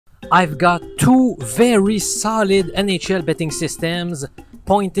I've got two very solid NHL betting systems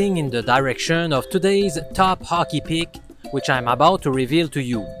pointing in the direction of today's top hockey pick, which I'm about to reveal to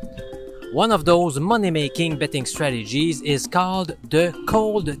you. One of those money-making betting strategies is called the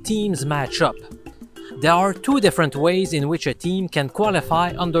cold teams matchup. There are two different ways in which a team can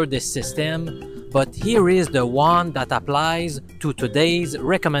qualify under this system, but here is the one that applies to today's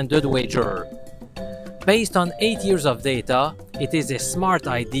recommended wager. Based on 8 years of data, it is a smart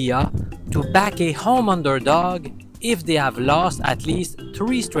idea to back a home underdog if they have lost at least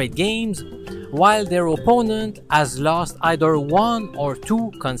 3 straight games, while their opponent has lost either 1 or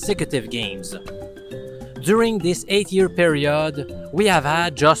 2 consecutive games. During this 8-year period, we have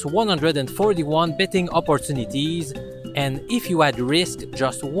had just 141 betting opportunities, and if you had risked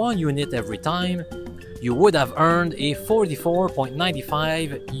just 1 unit every time, you would have earned a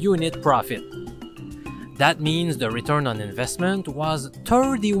 44.95 unit profit. That means the return on investment was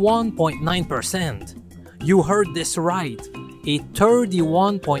 31.9%. You heard this right, a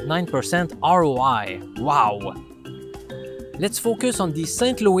 31.9% ROI. Wow! Let's focus on the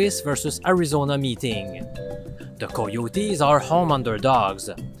St. Louis versus Arizona meeting. The Coyotes are home underdogs.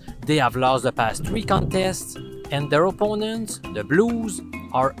 They have lost the past 3 contests, and their opponents, the Blues,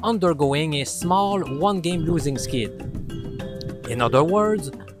 are undergoing a small 1-game losing skid. In other words,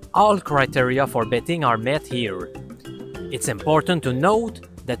 all criteria for betting are met here. It's important to note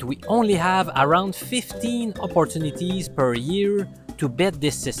that we only have around 15 opportunities per year to bet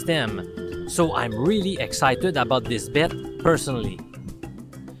this system, so I'm really excited about this bet personally.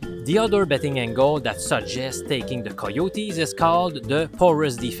 The other betting angle that suggests taking the Coyotes is called the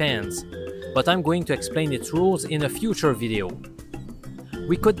porous defense, but I'm going to explain its rules in a future video.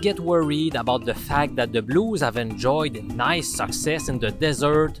 We could get worried about the fact that the Blues have enjoyed nice success in the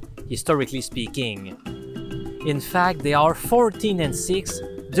desert, historically speaking. In fact, they are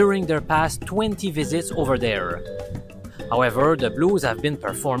 14-6 during their past 20 visits over there. However, the Blues have been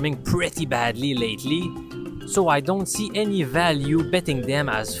performing pretty badly lately, so I don't see any value betting them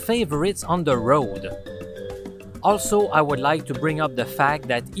as favorites on the road. Also, I would like to bring up the fact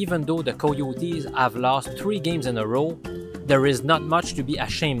that even though the Coyotes have lost 3 games in a row, there is not much to be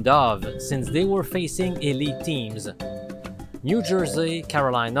ashamed of since they were facing elite teams: New Jersey,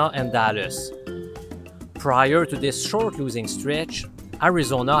 Carolina, and Dallas. Prior to this short losing stretch,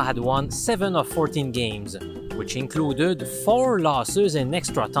 Arizona had won 7 of 14 games, which included 4 losses in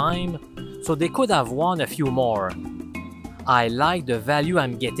extra time, so they could have won a few more. I like the value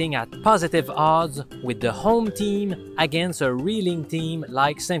I'm getting at positive odds with the home team against a reeling team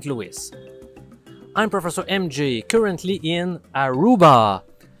like St. Louis. I'm Professor MJ, currently in Aruba.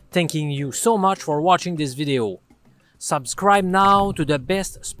 Thanking you so much for watching this video. Subscribe now to the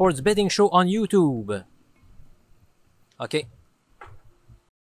best sports betting show on YouTube. Okay.